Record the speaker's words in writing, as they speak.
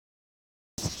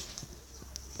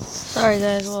Sorry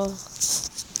guys, well,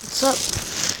 what's up?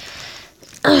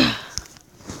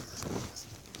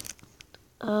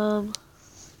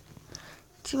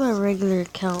 To my regular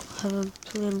account.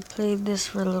 Haven't been playing this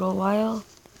for a little while.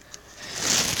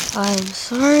 I'm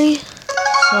sorry.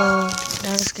 So,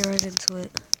 now let's get right into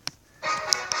it.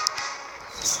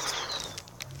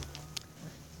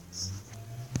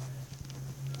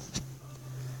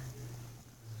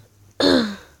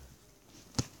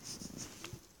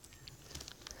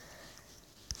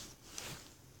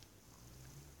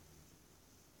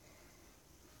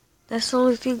 That's the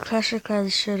only thing Clash of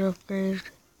Clans should upgrade.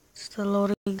 It's the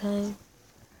loading time.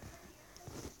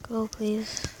 Go,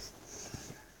 please.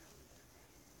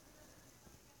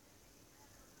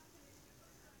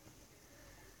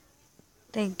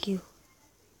 Thank you.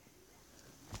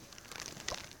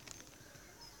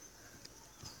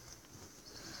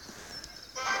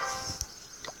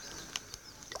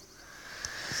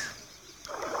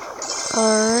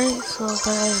 Alright, so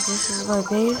guys, this is my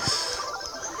base.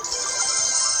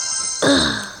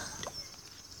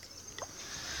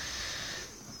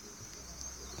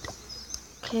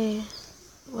 Okay,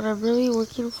 what I'm really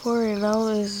working for right now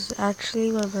is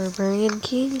actually my Barbarian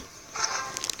King.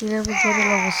 You never get to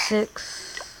level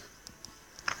 6.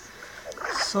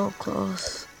 So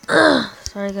close.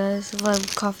 Sorry guys if I'm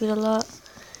coughing a lot.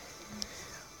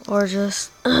 Or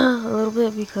just a little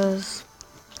bit because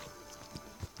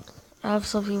I have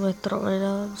something in my throat right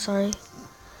now. I'm sorry.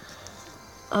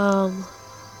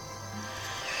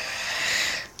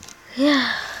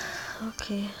 Yeah.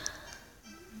 Okay.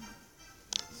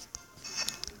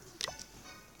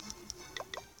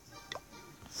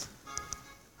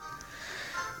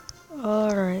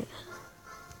 Alright.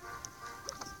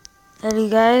 And you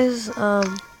guys,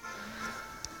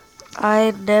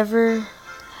 I never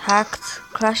hacked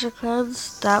Clash of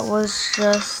Clans. That was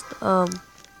just,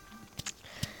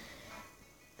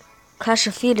 Clash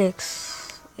of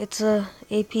Phoenix. It's a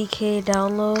APK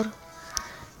download.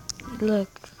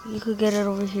 Look, you could get it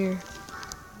over here.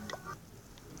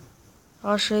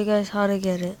 I'll show you guys how to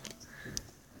get it.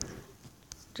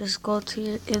 Just go to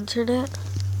your internet.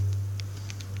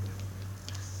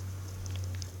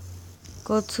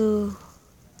 Go to...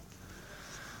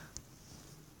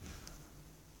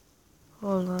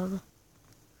 Hold on.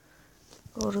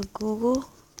 Go to google.com.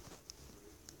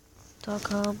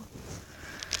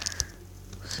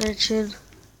 Search in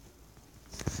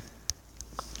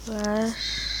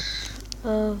Clash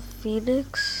of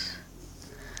Phoenix.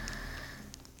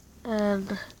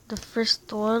 And the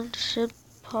first one should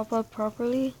pop up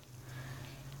properly.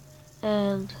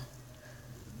 And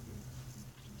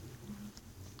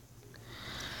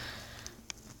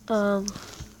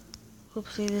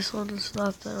oopsie, this one is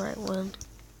not the right one.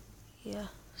 Yeah,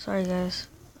 sorry guys.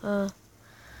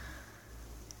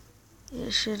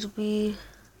 It should be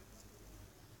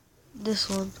this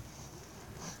one,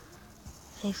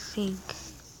 I think.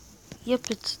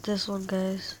 Yep, it's this one,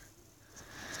 guys.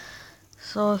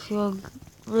 So if you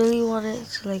really want it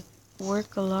to like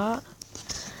work a lot,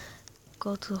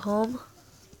 go to home.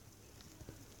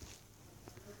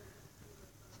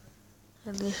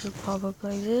 And this should pop up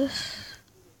like this.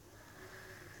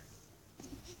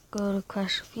 Go to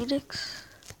Clash of Phoenix.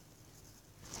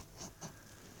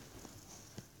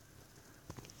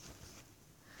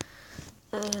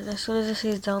 And as soon as it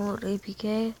says download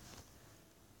APK,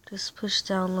 just push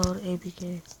download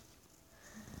APK.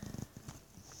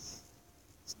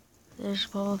 There's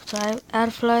pop up type,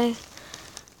 AdFly,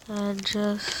 and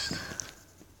just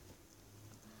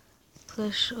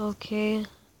push OK.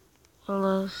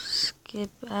 I'll skip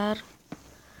ad.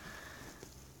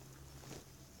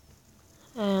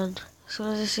 And as soon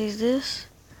as it says this,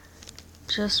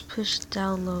 just push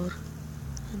download.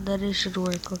 And then it should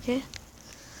work, okay?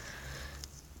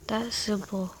 That's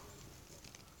simple.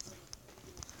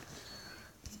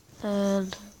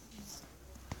 And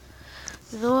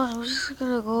you know what? I'm just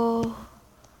gonna go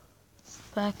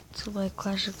back to my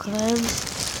Clash of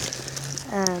Clans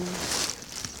and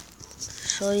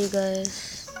show you guys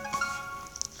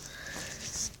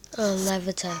a live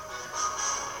attack.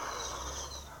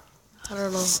 I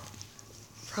don't know,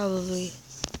 probably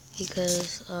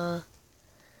because I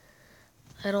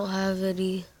don't have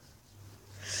any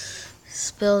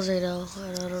spells right now,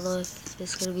 and I don't know if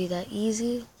it's gonna be that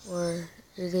easy or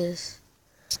it is.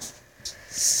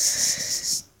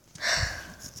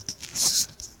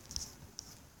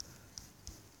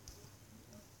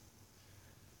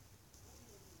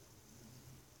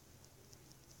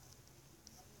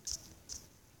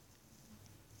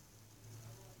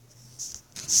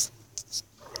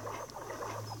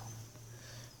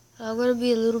 I'm gonna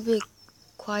be a little bit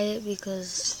quiet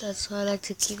because that's how I like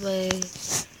to keep my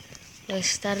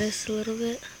status a little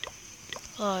bit.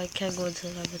 Oh, I can't go into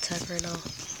live attack right now.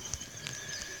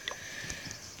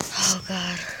 Oh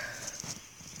god.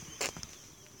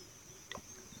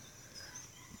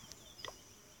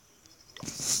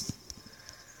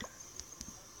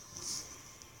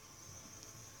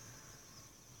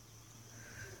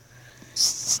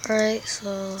 Alright,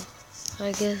 so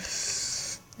I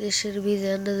guess this should be the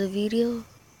end of the video.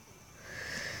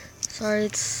 Sorry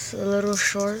it's a little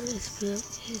short.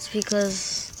 It's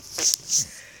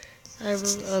because I'm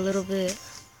a little bit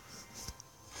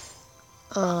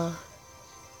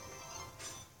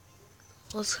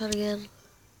what's that again?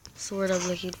 What's the word I'm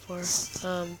looking for?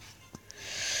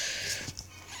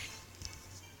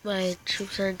 My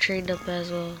troops aren't trained up as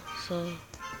well. So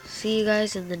see you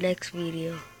guys in the next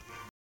video.